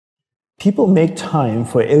People make time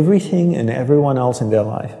for everything and everyone else in their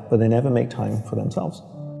life, but they never make time for themselves.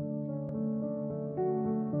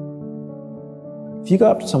 If you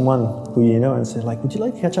go up to someone who you know and say, like, would you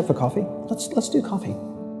like to catch up for coffee? Let's do coffee.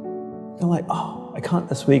 They're like, oh, I can't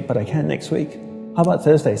this week, but I can next week. How about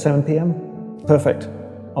Thursday, 7 p.m.? Perfect.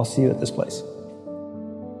 I'll see you at this place.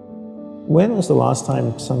 When was the last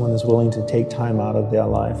time someone is willing to take time out of their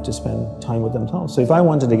life to spend time with themselves? So if I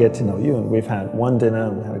wanted to get to know you, and we've had one dinner,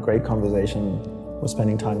 and we had a great conversation, we're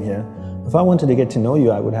spending time here. If I wanted to get to know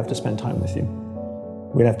you, I would have to spend time with you.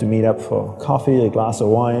 We'd have to meet up for coffee, a glass of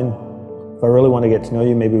wine. If I really want to get to know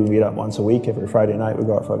you, maybe we meet up once a week. Every Friday night, we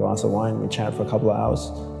go out for a glass of wine, we chat for a couple of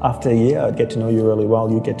hours. After a year, I'd get to know you really well,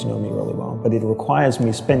 you'd get to know me really well. But it requires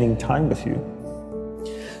me spending time with you.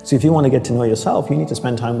 So if you want to get to know yourself, you need to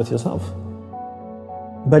spend time with yourself.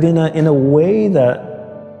 But in a way that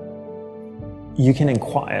you can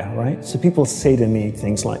inquire, right? So people say to me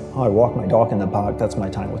things like, oh, I walk my dog in the park, that's my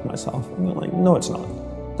time with myself. And you're like, no, it's not.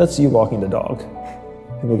 That's you walking the dog.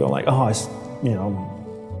 People go like, oh, I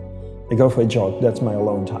go for a jog, that's my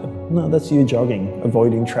alone time. No, that's you jogging,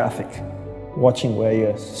 avoiding traffic, watching where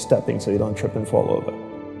you're stepping so you don't trip and fall over.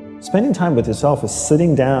 Spending time with yourself is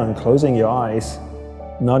sitting down, closing your eyes,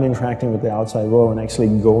 not interacting with the outside world, and actually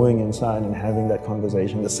going inside and having that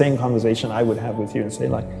conversation, the same conversation I would have with you and say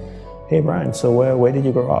like, hey Brian, so where did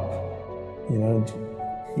you grow up? You know,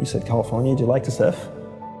 you said California, do you like to surf?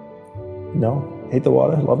 No? Hate the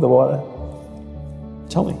water, love the water?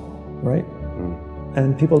 Tell me, right?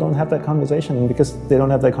 And people don't have that conversation, and because they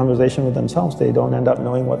don't have that conversation with themselves, they don't end up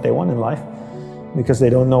knowing what they want in life. Because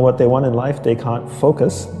they don't know what they want in life, they can't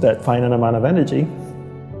focus that finite amount of energy,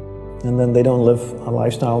 and then they don't live a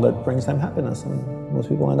lifestyle that brings them happiness, and most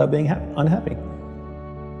people end up being unhappy.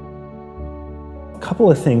 A couple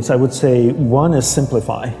of things I would say. One is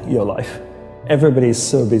simplify your life. Everybody's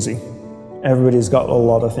so busy. Everybody's got a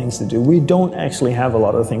lot of things to do. We don't actually have a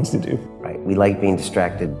lot of things to do. Right. We like being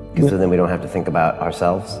distracted because then we don't have to think about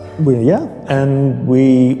ourselves. Yeah, and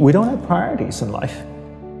we don't have priorities in life.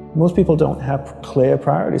 Most people don't have clear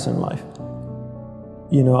priorities in life.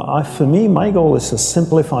 You know, for me, my goal is to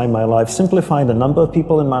simplify my life, simplify the number of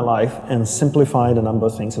people in my life, and simplify the number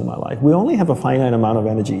of things in my life. We only have a finite amount of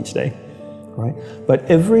energy each day, right? But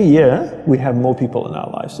every year, we have more people in our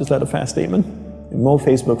lives. Is that a fair statement? More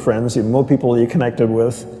Facebook friends, more people you're connected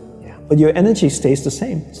with, but your energy stays the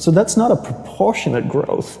same. So that's not a proportionate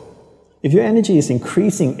growth. If your energy is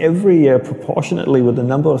increasing every year proportionately with the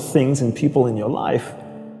number of things and people in your life,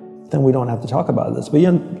 then we don't have to talk about this. But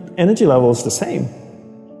your energy level is the same.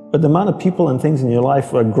 But the amount of people and things in your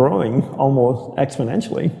life are growing almost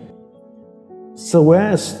exponentially. So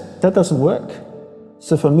whereas that doesn't work.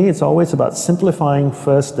 So for me, it's always about simplifying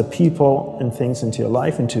first the people and things into your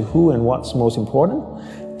life, into who and what's most important,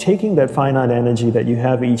 taking that finite energy that you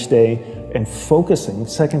have each day and focusing.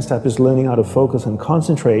 Second step is learning how to focus and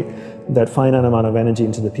concentrate that finite amount of energy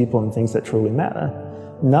into the people and things that truly matter.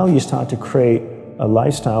 Now you start to create a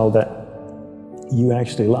lifestyle that you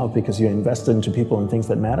actually love because you're invested into people and things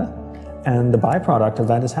that matter. And the byproduct of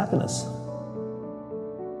that is happiness.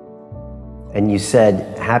 And you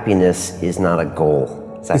said happiness is not a goal.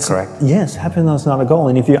 Is that correct? Yes, happiness is not a goal.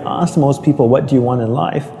 And if you ask most people, what do you want in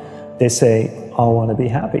life? They say, I want to be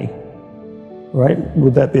happy. Right?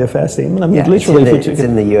 Would that be a fair statement? I mean, literally, it's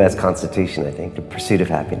in the U.S. Constitution, I think, the pursuit of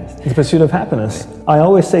happiness. The pursuit of happiness. Right. I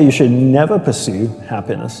always say you should never pursue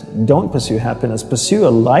happiness. Don't pursue happiness. Pursue a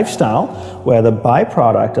lifestyle where the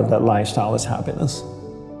byproduct of that lifestyle is happiness.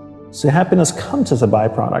 So happiness comes as a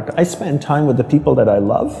byproduct. I spend time with the people that I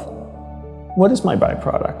love. What is my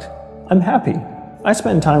byproduct? I'm happy. I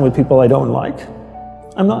spend time with people I don't like.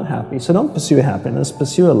 I'm not happy. So don't pursue happiness.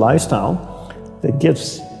 Pursue a lifestyle that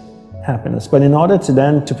gives happiness. But in order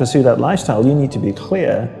to pursue that lifestyle, you need to be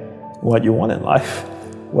clear what you want in life.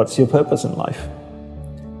 What's your purpose in life?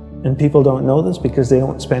 And people don't know this because they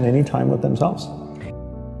don't spend any time with themselves.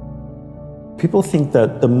 People think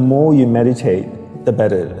that the more you meditate, the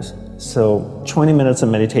better it is. So 20 minutes of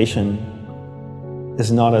meditation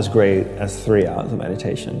is not as great as 3 hours of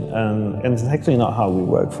meditation. And it's actually not how we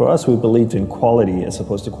work. For us, we believed in quality as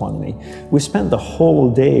opposed to quantity. We spent the whole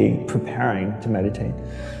day preparing to meditate.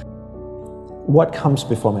 What comes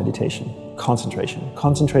before meditation? Concentration.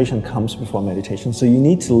 Concentration comes before meditation. So you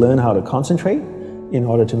need to learn how to concentrate in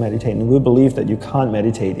order to meditate. And we believe that you can't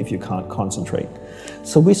meditate if you can't concentrate.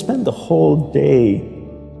 So we spend the whole day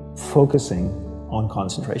focusing on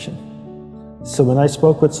concentration. So when I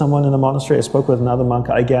spoke with someone in a monastery, I spoke with another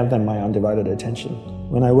monk, I gave them my undivided attention.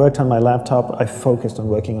 When I worked on my laptop, I focused on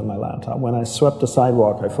working on my laptop. When I swept the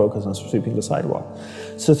sidewalk, I focused on sweeping the sidewalk.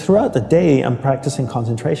 So throughout the day, I'm practicing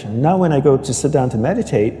concentration. Now when I go to sit down to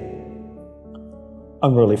meditate,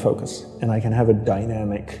 I'm really focused, and I can have a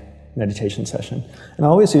dynamic meditation session. And I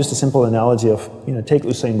always use the simple analogy of, take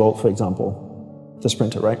Usain Bolt, for example, the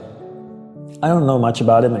sprinter, right? I don't know much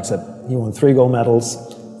about him except he won 3 gold medals,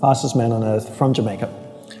 fastest man on earth from Jamaica.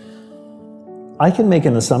 I can make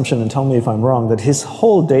an assumption, and tell me if I'm wrong, that his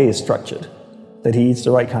whole day is structured. That he eats the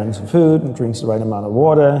right kinds of food and drinks the right amount of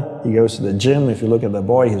water. He goes to the gym. If you look at the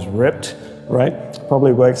boy, he's ripped, right?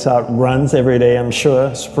 Probably works out, runs every day, I'm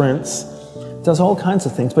sure, sprints, does all kinds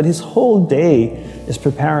of things. But his whole day is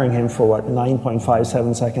preparing him for what,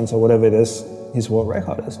 9.57 seconds or whatever it is his world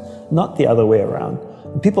record is, not the other way around.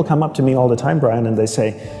 And people come up to me all the time, Brian, and they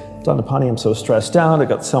say, Dandapani, I'm so stressed out, I've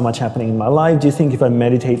got so much happening in my life. Do you think if I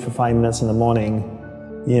meditate for 5 minutes in the morning,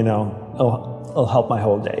 it'll help my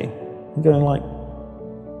whole day? I'm going like,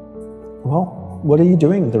 well, what are you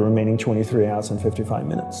doing the remaining 23 hours and 55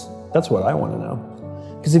 minutes? That's what I want to know.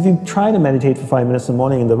 Because if you try to meditate for 5 minutes in the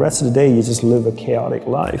morning and the rest of the day you just live a chaotic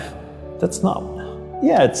life, that's not,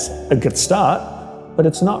 it's a good start, but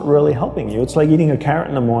it's not really helping you. It's like eating a carrot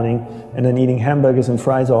in the morning and then eating hamburgers and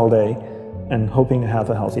fries all day and hoping to have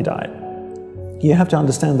a healthy diet. You have to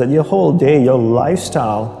understand that your whole day, your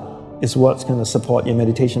lifestyle is what's going to support your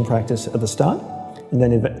meditation practice at the start, and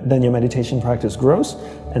then your meditation practice grows,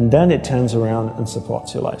 and then it turns around and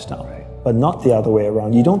supports your lifestyle. Right. But not the other way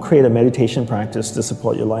around. You don't create a meditation practice to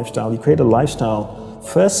support your lifestyle. You create a lifestyle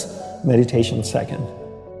first, meditation second.